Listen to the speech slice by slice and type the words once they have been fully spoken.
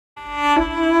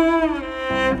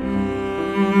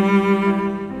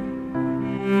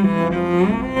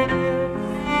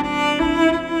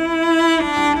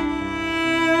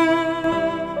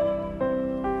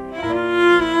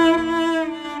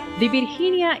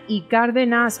y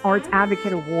Cárdenas Arts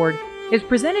Advocate Award is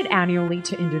presented annually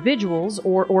to individuals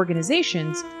or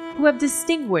organizations who have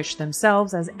distinguished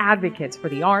themselves as advocates for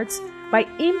the arts by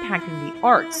impacting the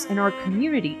arts in our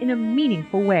community in a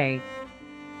meaningful way.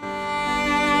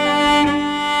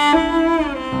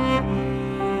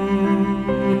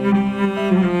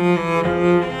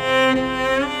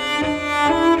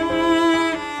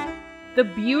 The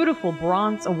beautiful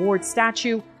bronze award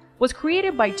statue was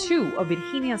created by two of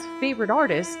Virginia's favorite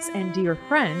artists and dear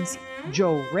friends,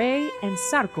 Joe Rey and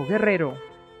Sarco Guerrero.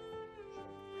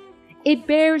 It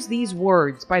bears these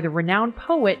words by the renowned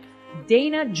poet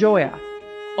Dana Gioia: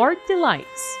 "Art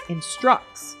delights,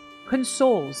 instructs,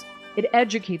 consoles, it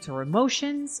educates our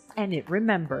emotions, and it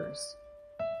remembers."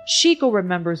 Chico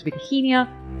remembers Virginia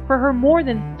for her more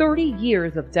than 30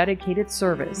 years of dedicated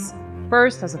service,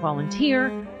 first as a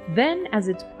volunteer, then as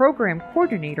its program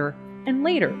coordinator, and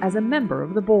later as a member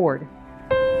of the board.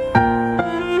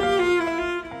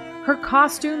 Her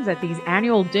costumes at these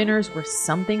annual dinners were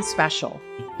something special.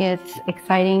 It's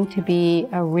exciting to be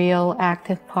a real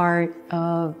active part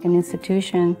of an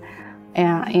institution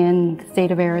in the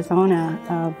state of Arizona,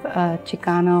 of a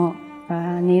Chicano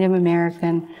Native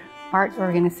American art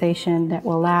organization that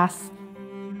will last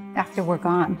after we're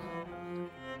gone.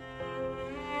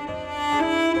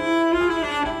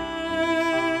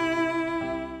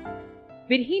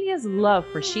 Virginia's love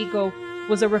for Chico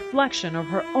was a reflection of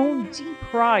her own deep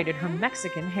pride in her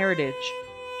Mexican heritage.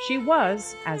 She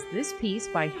was, as this piece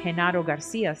by Genaro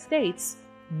Garcia states,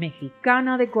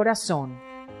 Mexicana de corazón.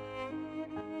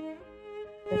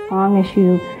 As long as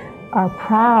you are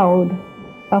proud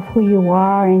of who you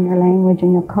are and your language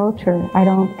and your culture, I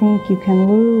don't think you can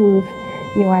lose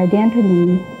your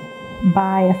identity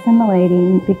by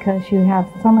assimilating, because you have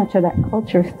so much of that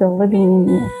culture still living in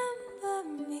you.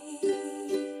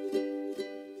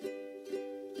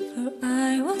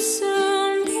 I will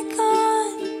soon be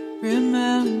gone.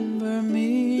 Remember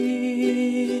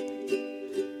me,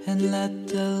 and let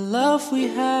the love we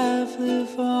have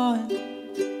live on,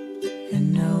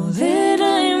 and know that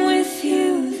I'm with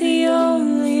you the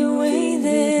only way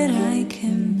that I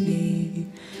can be.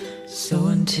 So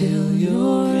until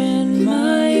you're